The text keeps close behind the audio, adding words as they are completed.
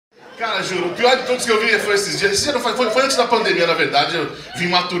Cara, juro, o pior de todos que eu vi foi esses dias. Esse dia foi antes da pandemia, na verdade. Eu vim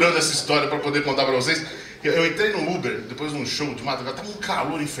maturando essa história pra poder contar pra vocês. Eu entrei no Uber, depois de um show de madrugada, tava um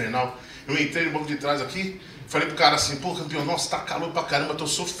calor infernal. Eu entrei no banco de trás aqui, falei pro cara assim, pô, campeão, nossa, tá calor pra caramba, tô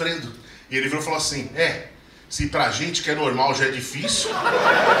sofrendo. E ele virou e falou assim, se pra gente que é normal já é difícil...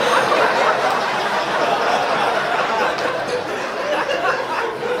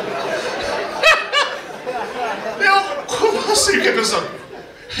 Como assim? Fiquei pensando...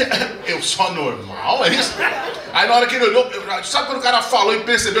 Eu sou normal, é isso? Aí na hora que ele olhou, sabe quando o cara falou e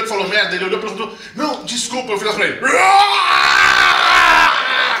percebeu que falou merda? Ele olhou e perguntou, não, desculpa, eu fiz pra ele.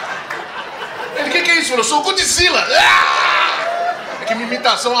 Ele, o que é isso? Eu sou o Godzilla. É que minha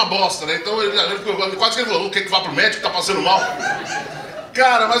imitação é uma bosta, né? Então ele quase que ele falou, quer que vá pro médico, tá passando mal?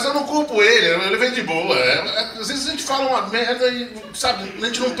 Cara, mas eu não culpo ele vem de boa. Às vezes a gente fala uma merda e, sabe, a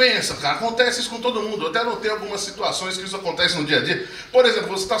gente não pensa, cara. Acontece isso com todo mundo. Eu até notei algumas situações que isso acontece no dia a dia. Por exemplo,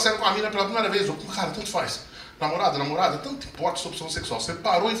 você tá saindo com a mina pela primeira vez, cara, tanto faz. Namorada, tanto importa a sua opção sexual. Você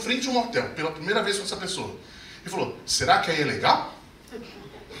parou em frente a um motel pela primeira vez com essa pessoa e falou, será que aí é legal?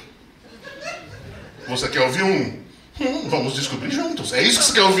 Você quer ouvir vamos descobrir juntos. É isso que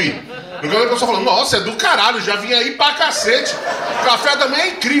você quer ouvir. No caso, a pessoa falando, nossa, é do caralho, já vim aí pra cacete. O café da manhã é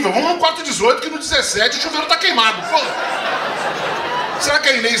incrível. Vamos no quarto 18, que no 17 o chuveiro tá queimado. Pô. Será que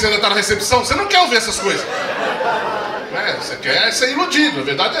a Inês ainda tá na recepção? Você não quer ouvir essas coisas. Você quer ser iludido. A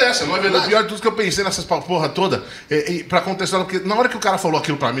verdade é essa, não é verdade? O pior de tudo que eu pensei nessas porra toda, pra contextualizar, porque na hora que o cara falou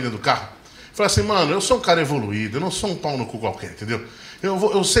aquilo pra mim dentro do carro, eu falei assim, mano, eu sou um cara evoluído, eu não sou um pau no cu qualquer, entendeu?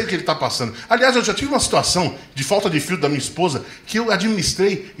 Eu sei o que ele tá passando. Aliás, eu já tive uma situação de falta de filtro da minha esposa que eu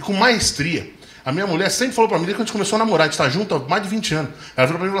administrei e com maestria. A minha mulher sempre falou pra mim, desde que a gente começou a namorar, a gente tá junto há mais de 20 anos. Ela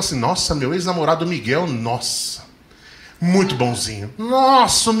virou pra mim e falou assim, nossa, meu ex-namorado Miguel, nossa, muito bonzinho.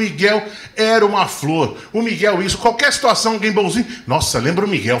 Nossa, o Miguel era uma flor. O Miguel isso, qualquer situação, alguém bonzinho. Nossa, lembra o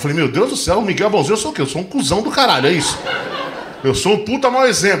Miguel? Eu falei, meu Deus do céu, o Miguel é bonzinho, eu sou o quê? Eu sou um cuzão do caralho, é isso. Eu sou um puta mau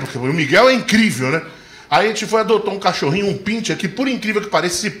exemplo, porque o Miguel é incrível, né? Aí a gente foi adotar um cachorrinho, um pincher, que por incrível que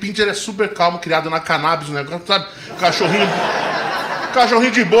pareça, esse pincher é super calmo, criado na cannabis, né? Sabe?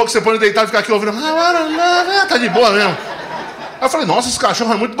 Cachorrinho de boa, que você pode deitar e ficar aqui ouvindo. Tá de boa mesmo. Aí eu falei, nossa, esse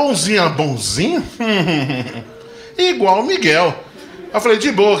cachorro é muito bonzinho. Ela, bonzinho? Igual o Miguel. Aí eu falei, de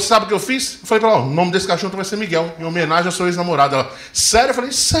boa, sabe o que eu fiz? Eu falei pra ela, o nome desse cachorro vai ser Miguel, em homenagem ao seu ex-namorado. Ela, sério? Eu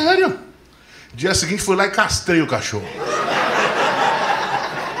falei, sério? Dia seguinte fui lá e castrei o cachorro.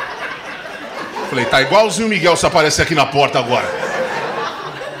 Falei, tá igualzinho o Miguel se aparecer aqui na porta agora.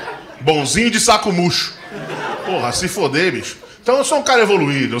 Bonzinho de saco murcho. Porra, se foder, bicho. Então eu sou um cara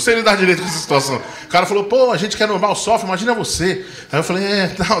evoluído, eu sei lidar direito com essa situação. O cara falou, pô, a gente que é normal sofre, imagina você. Aí eu falei,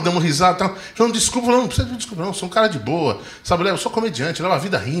 tal, demos risada, tal. Falei, desculpa, não precisa de desculpa, não, eu sou um cara de boa. Sabe, eu sou comediante, levo a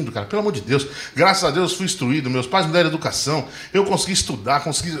vida rindo, cara, pelo amor de Deus. Graças a Deus fui instruído, meus pais me deram educação, eu consegui estudar,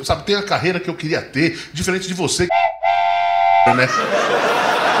 consegui, sabe, ter a carreira que eu queria ter, diferente de você, né?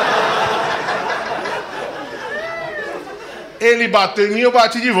 Ele bateu em mim, eu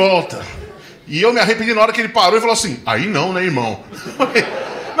bati de volta. E eu me arrependi na hora que ele parou e falou assim, aí não, né, irmão?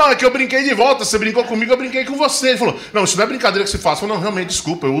 Não, é que eu brinquei de volta, você brincou comigo, eu brinquei com você. Ele falou, não, isso não é brincadeira que se faz. Eu falei, não, realmente,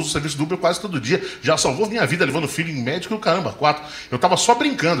 desculpa, eu uso o serviço do Uber quase todo dia, já salvou minha vida, levando filho em médico e o caramba, 4. Eu tava só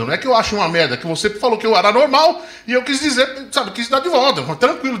brincando, não é que eu acho uma merda, que você falou que eu era normal e eu quis dizer, sabe, quis dar de volta. Eu falei,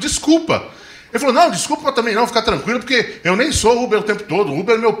 tranquilo, desculpa. Ele falou, não, desculpa também não, fica tranquilo, porque eu nem sou Uber o tempo todo, o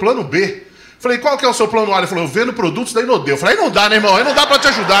Uber é meu plano B. Falei, qual que é o seu plano A? Ele falou, eu vendo produtos da Inodê. Eu falei, aí não dá, né, irmão? Aí não dá pra te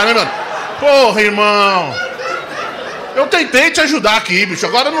ajudar, né, mano? Porra, irmão. Eu tentei te ajudar aqui, bicho.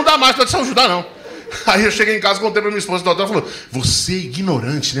 Agora não dá mais pra te ajudar, não. Aí eu cheguei em casa, contei pra minha esposa, ela falou, você é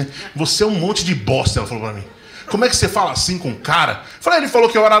ignorante, né? Você é um monte de bosta, ela falou pra mim. Como é que você fala assim com o cara? Eu falei, ele falou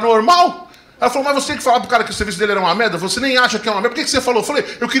que eu era normal. Ela falou, mas você tem que falar pro cara que o serviço dele era uma merda? Você nem acha que é uma merda? Por que você falou? Eu falei,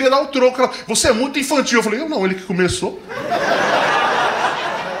 eu queria dar o troco. Ela, você é muito infantil. Eu falei, eu não, ele que começou.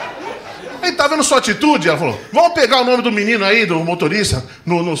 Ele tá vendo sua atitude? Ela falou, vamos pegar o nome do menino aí, do motorista,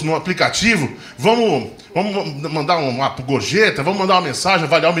 no aplicativo, vamos mandar uma gorjeta, vamos mandar uma mensagem,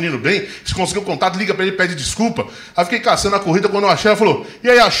 avaliar o menino bem, se conseguir o contato, liga pra ele e pede desculpa. Aí fiquei caçando a corrida, quando eu achei, ela falou,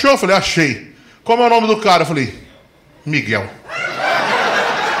 e aí, achou? Eu falei, achei. Como é o nome do cara? Eu falei, Miguel.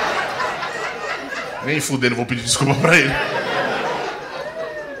 Nem fudendo, vou pedir desculpa pra ele.